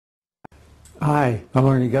Hi, I'm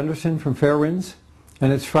Arnie Gundersen from Fairewinds,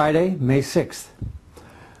 and it's Friday, May 6th. A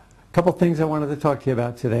couple things I wanted to talk to you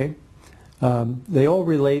about today. They all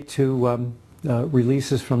relate to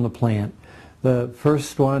releases from the plant. The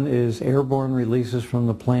first one is airborne releases from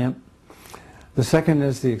the plant. The second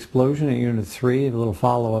is the explosion at Unit 3, a little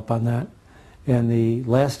follow-up on that. And the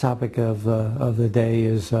last topic of the day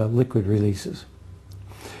is liquid releases.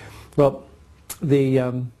 Well,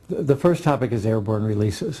 the first topic is airborne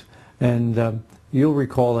releases. And you'll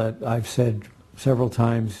recall that I've said several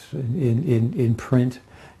times in print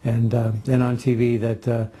and on TV that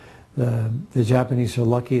the Japanese are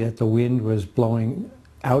lucky that the wind was blowing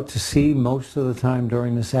out to sea most of the time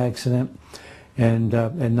during this accident and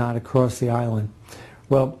not across the island.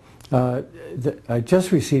 Well, I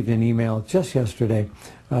just received an email just yesterday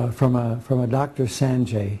from a Dr.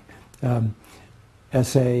 Saji,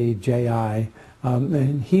 S-A-J-I,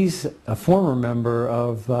 and he's a former member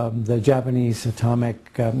of the Japanese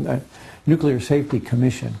Atomic Nuclear Safety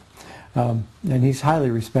Commission, and he's highly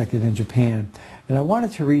respected in Japan. And I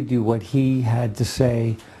wanted to read you what he had to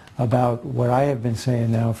say about what I have been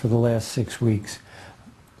saying now for the last 6 weeks.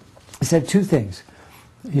 He said two things.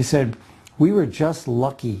 He said, "We were just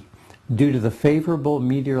lucky due to the favorable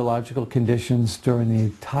meteorological conditions during the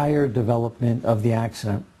entire development of the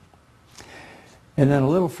accident." And then a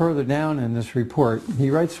little further down in this report,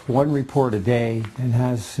 he writes one report a day and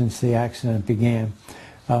has since the accident began.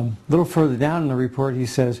 A little further down in the report he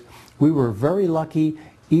says, "We were very lucky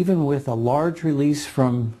even with a large release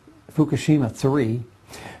from Fukushima 3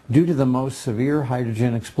 due to the most severe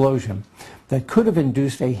hydrogen explosion that could have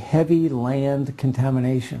induced a heavy land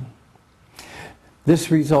contamination.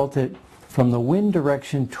 This resulted from the wind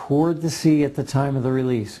direction toward the sea at the time of the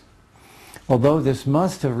release. Although this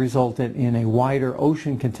must have resulted in a wider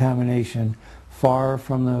ocean contamination far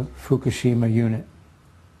from the Fukushima unit."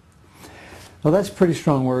 Well, that's pretty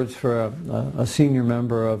strong words for a senior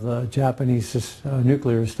member of the Japanese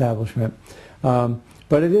nuclear establishment.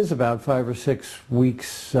 But it is about 5 or 6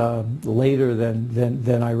 weeks later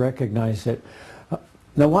than I recognized it.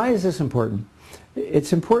 Now, why is this important?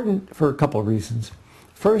 It's important for a couple of reasons.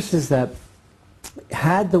 First is that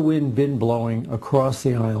had the wind been blowing across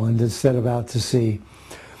the island instead of out to sea,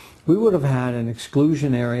 we would have had an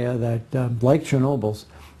exclusion area that, like Chernobyl's,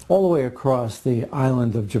 all the way across the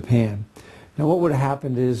island of Japan. Now what would have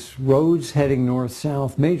happened is roads heading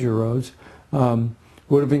north-south, major roads,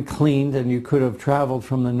 would have been cleaned and you could have traveled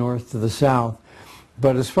from the north to the south.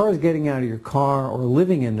 But as far as getting out of your car or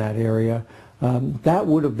living in that area, that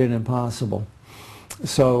would have been impossible.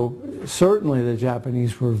 So certainly the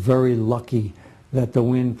Japanese were very lucky that the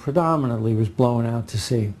wind predominantly was blowing out to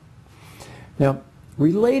sea. Now,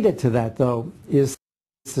 related to that, though, is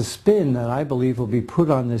the spin that I believe will be put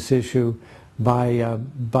on this issue by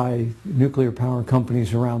nuclear power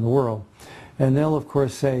companies around the world. And they'll, of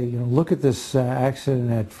course, say, you know, look at this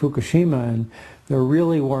accident at Fukushima, and there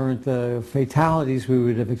really weren't the fatalities we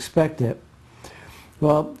would have expected.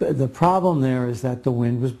 Well, the problem there is that the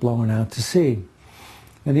wind was blowing out to sea.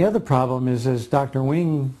 And the other problem is, as Dr.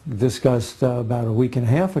 Wing discussed about a week and a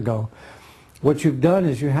half ago, what you've done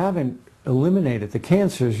is you haven't eliminated the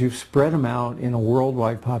cancers, you've spread them out in a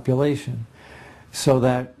worldwide population, so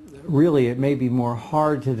that really it may be more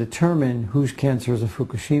hard to determine whose cancer is a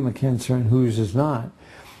Fukushima cancer and whose is not.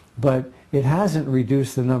 But it hasn't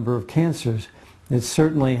reduced the number of cancers. It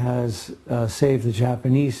certainly has saved the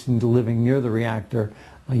Japanese in living near the reactor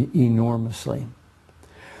enormously.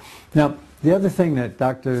 Now, the other thing that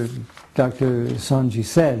Dr. Saji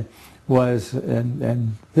said was,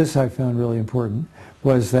 and this I found really important,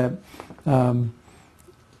 was that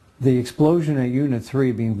the explosion at Unit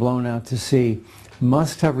 3 being blown out to sea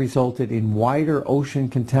must have resulted in wider ocean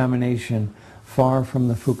contamination far from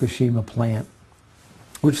the Fukushima plant.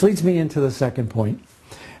 Which leads me into the second point,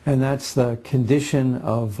 and that's the condition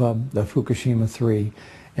of the Fukushima 3.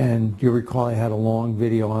 And you recall I had a long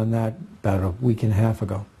video on that about a week and a half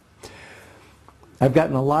ago. I've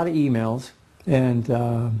gotten a lot of emails, and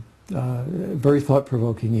very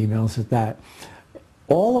thought-provoking emails at that.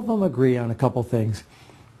 All of them agree on a couple things.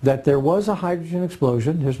 That there was a hydrogen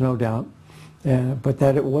explosion, there's no doubt, but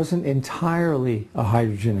that it wasn't entirely a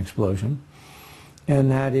hydrogen explosion,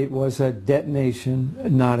 and that it was a detonation,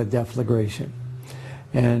 not a deflagration.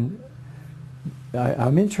 And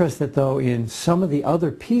I'm interested, though, in some of the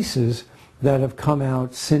other pieces that have come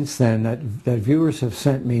out since then that viewers have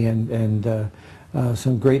sent me, and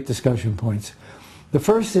some great discussion points. The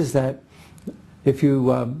first is that if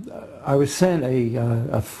you, I was sent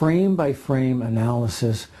a frame-by-frame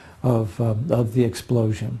analysis of the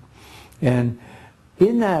explosion, and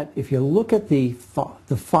In that, if you look at the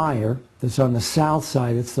fire that's on the south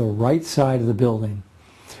side, it's the right side of the building.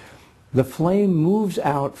 The flame moves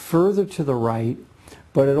out further to the right,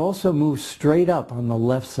 but it also moves straight up on the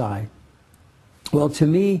left side. Well, to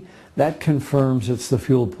me, that confirms it's the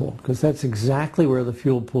fuel pool, because that's exactly where the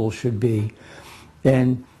fuel pool should be.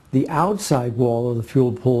 And the outside wall of the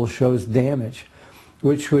fuel pool shows damage,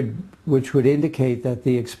 which would indicate that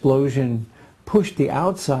the explosion pushed the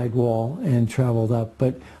outside wall and traveled up.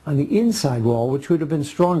 But on the inside wall, which would have been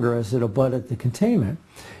stronger as it abutted the containment,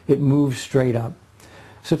 it moves straight up.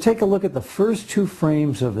 So take a look at the first two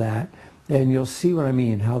frames of that, and you'll see what I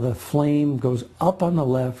mean, how the flame goes up on the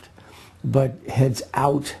left, but heads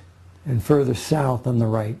out and further south on the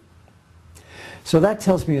right. So that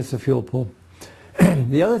tells me it's a fuel pool.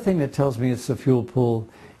 The other thing that tells me it's a fuel pool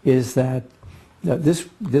is that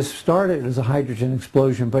this started as a hydrogen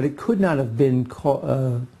explosion, but it could not have been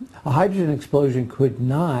a hydrogen explosion could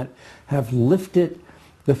not have lifted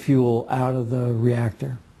the fuel out of the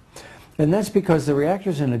reactor. And that's because the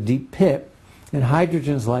reactor's in a deep pit and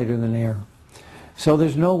hydrogen's lighter than air. So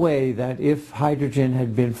there's no way that if hydrogen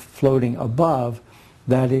had been floating above,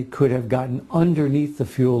 that it could have gotten underneath the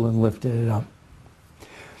fuel and lifted it up.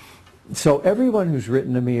 So everyone who's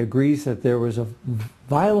written to me agrees that there was a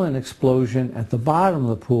violent explosion at the bottom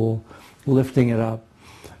of the pool, lifting it up.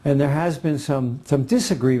 And there has been some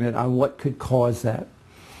disagreement on what could cause that.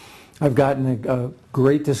 I've gotten a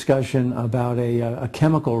great discussion about a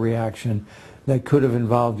chemical reaction that could have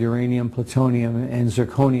involved uranium, plutonium, and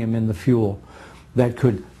zirconium in the fuel that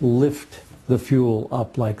could lift the fuel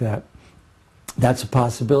up like that. That's a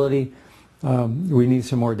possibility. We need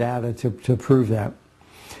some more data to prove that.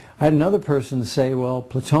 I had another person say, well,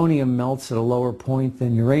 plutonium melts at a lower point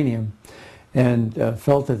than uranium, and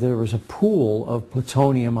felt that there was a pool of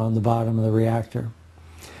plutonium on the bottom of the reactor.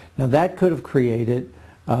 Now that could have created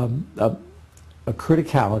a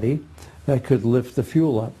criticality that could lift the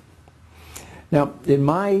fuel up. Now, in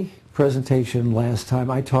my presentation last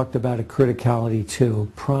time, I talked about a criticality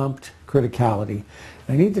too, prompt criticality.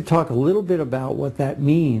 I need to talk a little bit about what that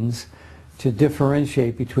means to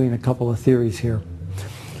differentiate between a couple of theories here.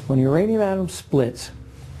 When a uranium atom splits,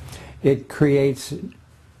 it creates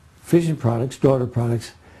fission products, daughter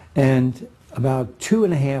products, and about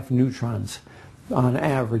 2.5 neutrons, on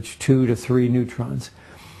average 2 to 3 neutrons.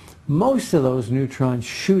 Most of those neutrons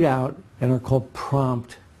shoot out and are called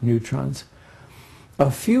prompt neutrons.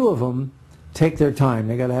 A few of them take their time.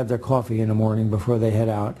 They got to have their coffee in the morning before they head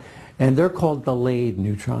out, and they're called delayed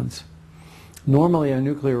neutrons. Normally, a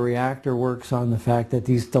nuclear reactor works on the fact that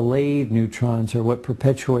these delayed neutrons are what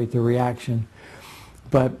perpetuate the reaction.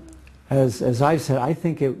 But as I've said, I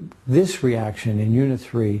think this reaction in Unit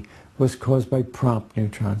 3 was caused by prompt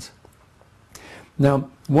neutrons.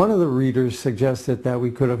 Now, one of the readers suggested that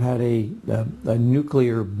we could have had a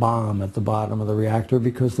nuclear bomb at the bottom of the reactor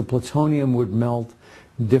because the plutonium would melt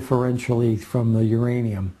differentially from the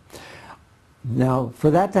uranium. Now,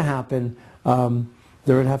 for that to happen,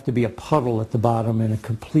 there would have to be a puddle at the bottom and a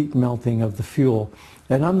complete melting of the fuel.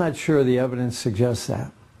 And I'm not sure the evidence suggests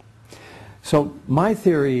that. So my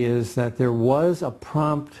theory is that there was a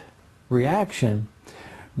prompt reaction,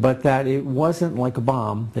 but that it wasn't like a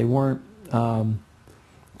bomb. They weren't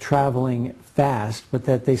traveling fast, but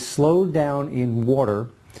that they slowed down in water,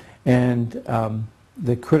 and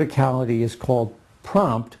the criticality is called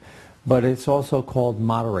prompt, but it's also called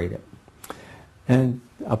moderated. And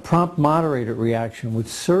a prompt moderated reaction would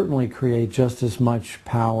certainly create just as much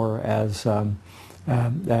power as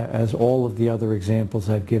all of the other examples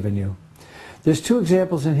I've given you. There's two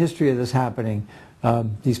examples in history of this happening,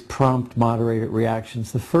 these prompt moderated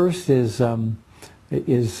reactions. The first is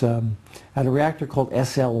at a reactor called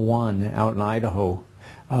SL1 out in Idaho.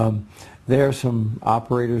 There some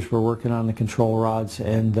operators were working on the control rods,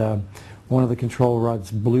 and one of the control rods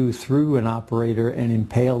blew through an operator and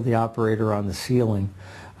impaled the operator on the ceiling.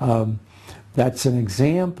 That's an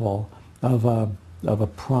example of a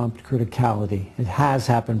prompt criticality. It has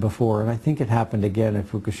happened before, and I think it happened again at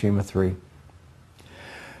Fukushima 3.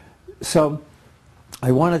 So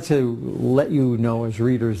I wanted to let you know as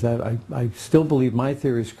readers that I still believe my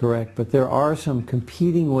theory is correct, but there are some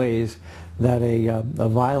competing ways that a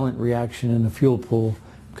violent reaction in the fuel pool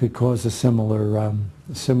could cause a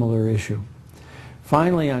similar issue.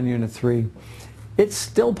 Finally, on Unit 3, it's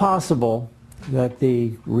still possible that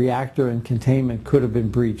the reactor and containment could have been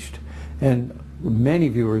breached, and many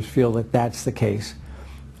viewers feel that that's the case.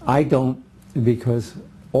 I don't, because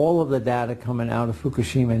all of the data coming out of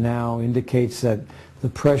Fukushima now indicates that the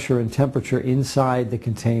pressure and temperature inside the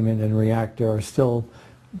containment and reactor are still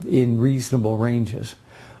in reasonable ranges.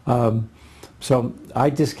 So I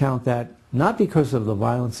discount that not because of the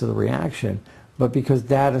violence of the reaction, but because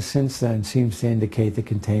data since then seems to indicate the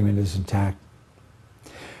containment is intact.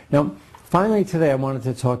 Now, finally today I wanted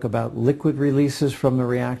to talk about liquid releases from the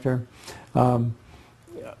reactor.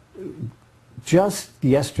 Just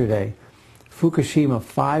yesterday, Fukushima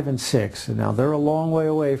 5 and 6, and now they're a long way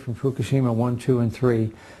away from Fukushima 1, 2, and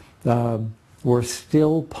 3, were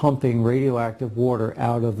still pumping radioactive water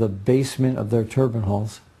out of the basement of their turbine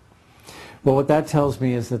halls. Well, what that tells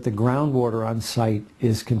me is that the groundwater on site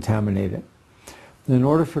is contaminated. In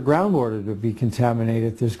order for groundwater to be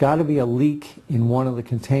contaminated, there's got to be a leak in one of the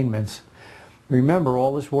containments. Remember,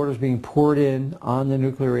 all this water is being poured in on the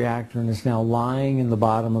nuclear reactor and is now lying in the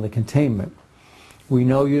bottom of the containment. We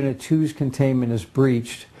know Unit 2's containment is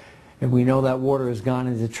breached, and we know that water has gone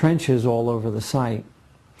into trenches all over the site.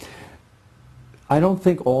 I don't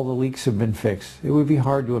think all the leaks have been fixed. It would be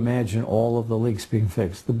hard to imagine all of the leaks being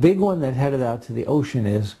fixed. The big one that headed out to the ocean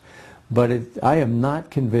is, but I am not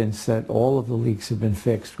convinced that all of the leaks have been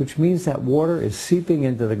fixed, which means that water is seeping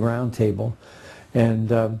into the ground table,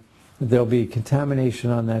 and there'll be contamination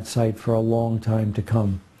on that site for a long time to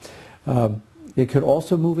come. It could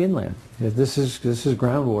also move inland. This is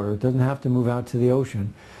groundwater. It doesn't have to move out to the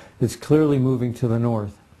ocean. It's clearly moving to the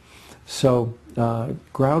north. So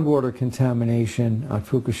groundwater contamination at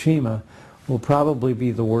Fukushima will probably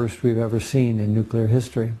be the worst we've ever seen in nuclear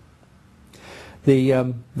history.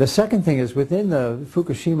 The second thing is, within the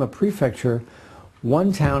Fukushima prefecture,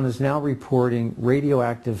 one town is now reporting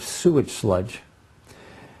radioactive sewage sludge.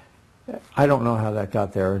 I don't know how that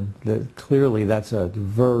got there. Clearly that's a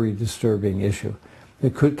very disturbing issue.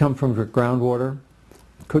 It could come from groundwater,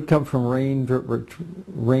 could come from rain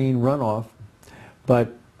runoff,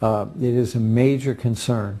 but it is a major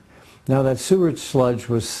concern. Now, that sewage sludge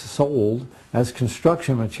was sold as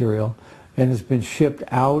construction material and has been shipped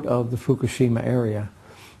out of the Fukushima area.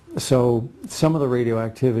 So some of the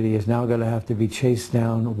radioactivity is now going to have to be chased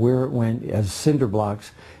down where it went as cinder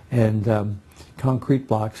blocks and concrete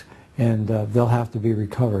blocks, and they'll have to be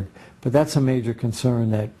recovered. But that's a major concern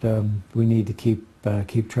that we need to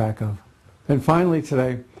keep track of. And finally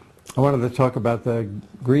today, I wanted to talk about the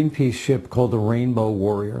Greenpeace ship called the Rainbow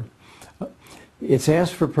Warrior. It's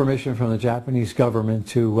asked for permission from the Japanese government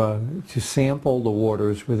to sample the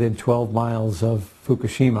waters within 12 miles of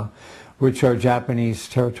Fukushima, which are Japanese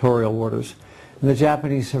territorial waters. And the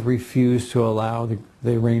Japanese have refused to allow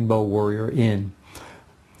the Rainbow Warrior in.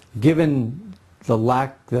 Given the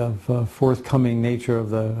lack of forthcoming nature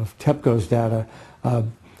of TEPCO's data,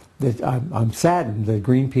 I'm saddened that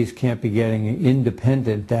Greenpeace can't be getting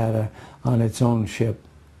independent data on its own ship.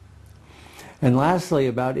 And lastly,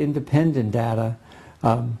 about independent data,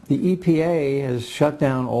 the EPA has shut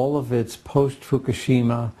down all of its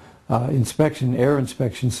post-Fukushima air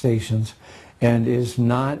inspection stations and is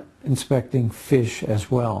not inspecting fish as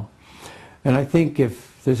well. And I think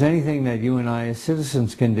if there's anything that you and I as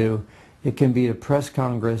citizens can do, it can be to press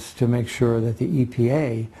Congress to make sure that the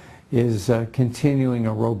EPA is continuing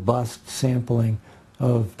a robust sampling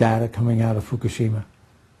of data coming out of Fukushima.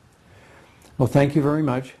 Well, thank you very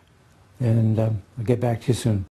much, and I'll get back to you soon.